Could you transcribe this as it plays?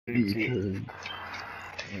How many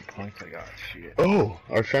points I got? Shit. Oh,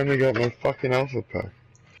 I finally got my fucking alpha pack.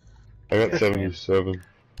 I got 77.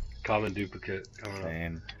 Common duplicate coming up.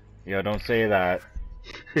 Same. Yo, don't say that.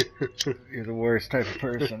 You're the worst type of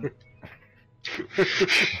person.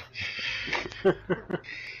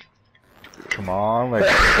 Come on,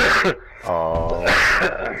 let's. Oh.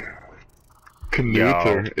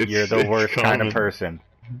 Knuther. Yo, you're the worst kind of person.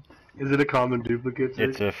 Is it a common duplicate?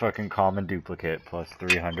 It's a fucking common duplicate plus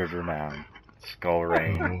 300 renown. Skull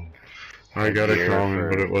rain. Oh, I got a common,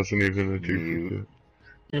 but it wasn't even a duplicate.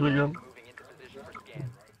 Here we go.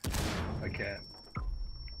 I can't.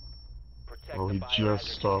 Oh, he just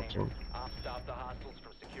stopped him.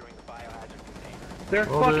 They're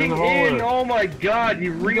Oh, fucking they're in in! the Oh my god,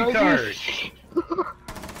 you retard!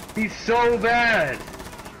 He's so bad!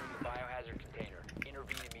 Biohazard container.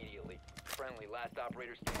 Intervene immediately. Friendly, last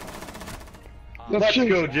operator Let's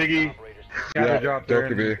go, Jiggy! Yeah, drop there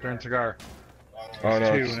in cigar. Oh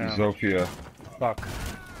no, Two it's now. Zofia. Fuck.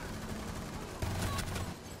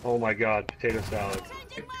 Oh my god, potato salad.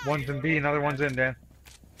 One's in B, another one's in, Dan.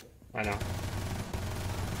 I know.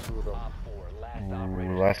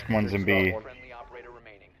 Ooh, last one's in B.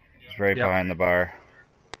 It's right behind the bar.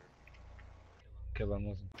 Kill him,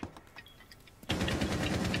 listen.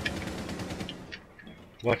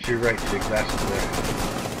 Watch your right, Jig, that's there.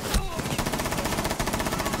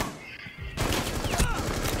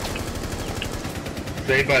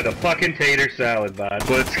 Saved by the fucking tater salad, bud.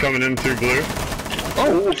 Blitz coming in through blue.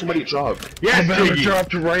 Oh, somebody dropped. Yes, Habana Jiggy!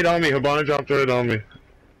 dropped right on me. Habana dropped right on me.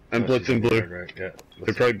 And Blitz in blue. Right, yeah.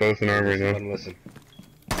 They're probably both in armor now. Listen.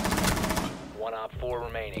 One op 4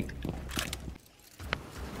 remaining.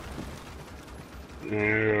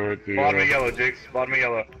 Yeah, Bottom of yellow, Jigs. Bottom of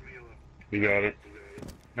yellow. You got it.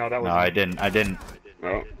 No, that was. No, I didn't.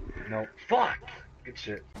 Oh. No. Fuck! Good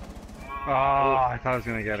shit. Oh, I thought I was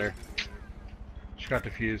gonna get her. She got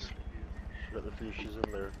defused. Got the fish, she's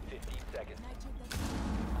in there. 15 seconds.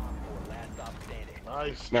 Op 4, last op standing.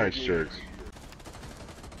 Nice. Nice Jiggy. jerks.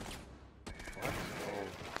 What?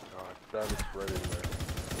 Oh god, that is right in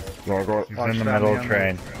there. No, go. He's in the middle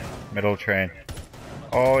train. Middle train.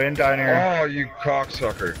 Oh, in diner. Oh, you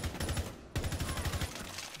cocksucker.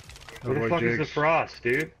 Where the fuck is the frost,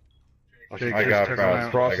 dude? Jigs I just got took him frost.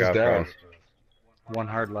 out. Frost I got is down. frost. One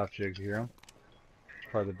hard left, Jigs, you hear him?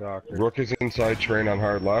 By the doctor. Rook is inside train on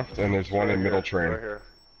hard left, and there's one in middle train. Right here.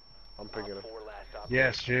 I'm picking him. Op 4, last op.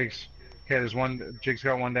 Yes, Jigs. Okay, there's one. Jigs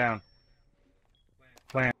got one down.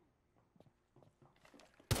 Plant.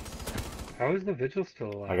 How is the vigil still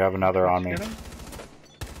alive? I got another on me. Get him?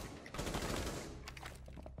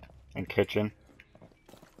 In kitchen.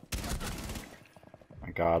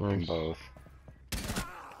 I got them Nice. both.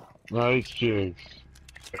 Nice jigs.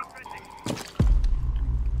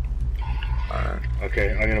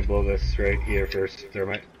 Okay, I'm gonna blow this right here first,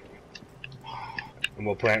 thermite. And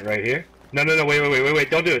we'll plant right here. No, wait,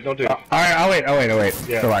 don't do it. Alright, I'll wait.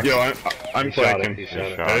 Yeah. Relax. Yo, I'm He shot flanking. it, he shot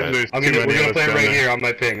it. Shot it. There's We're too many gonna of us plant down right there. here on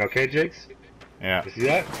my ping, okay, Jigs? Yeah, You see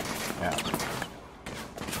that? yeah.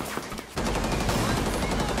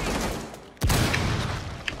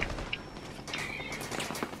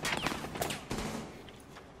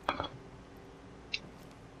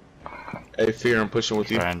 Hey, Fear, I'm pushing with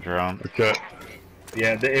you. Try and drone. Okay.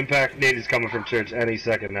 Yeah, the impact nade is coming from church any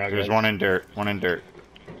second now, There's guys. one in dirt.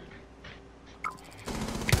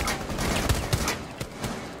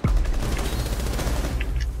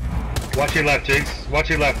 Watch your left, Jigs. Watch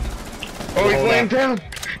your left. Oh, he's Hold laying on. down.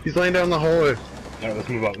 He's laying down the hallway. Alright, let's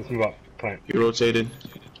move up. Plant. He rotated.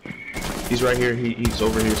 He's right here. He's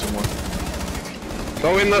over here somewhere.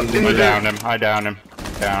 Oh, in the I downed him.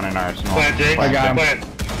 Down in Arsenal. Plant, Jigs. I got him.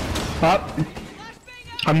 Plant. Up.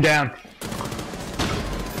 I'm down.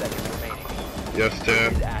 Yes,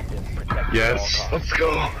 Tim. Active. Protect Yes. Let's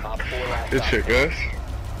go. Op 4, last Good op. shit, guys.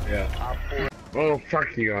 Yeah. Op 4. Oh,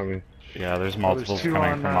 fuck, you got me. Yeah, there's multiples two coming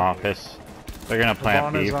on, from office. They're gonna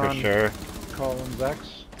plant B Havana's for on- sure. Collins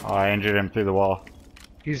X. Oh, I injured him through the wall.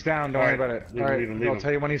 He's down, don't worry about it. Leave him, Alright, leave him, leave I'll him.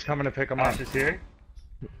 tell you when he's coming to pick him up. Ash is here.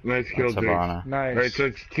 Nice kill, That's Jigs. Havana. Nice. Alright, so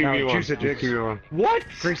it's Now, 2v1. juice it, Jigs. 2v1. What?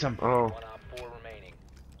 Freeze him. Oh, One op 4 remaining.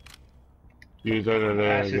 he's over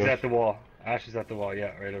there. Ash is at the wall. Ash is at the wall,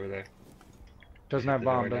 yeah, right over there. Doesn't have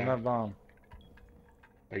bomb, Right doesn't now. have bomb.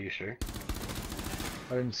 Are you sure?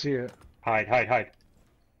 I didn't see it. Hide.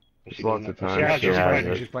 There's lots of time. Yeah, she she's has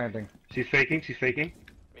planting, it. she's planting. She's faking.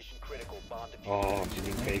 Mission critical. Bomb defused. Oh, she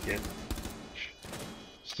didn't fake it.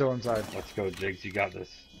 Still inside. Let's go, Jigs. You got this.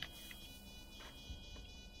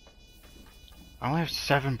 I only have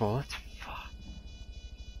 7 bullets. Fuck.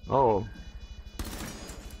 Oh.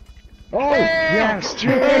 Oh, yes,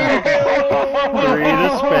 Jake! 3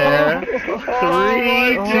 to spare. 3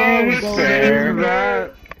 to spare.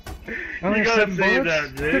 That. I only You have gotta 7 save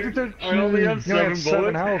bullets. that, Jake. I only have You only 7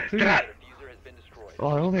 bullets. health, too. God. Diffuser has been destroyed. Oh,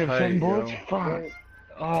 I only have 7 bullets? Fuck.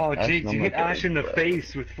 Oh, That's Jake, you number hit Ash in the 12.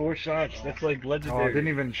 face with 4 shots. That's like Oh, I legendary. didn't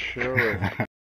even show it.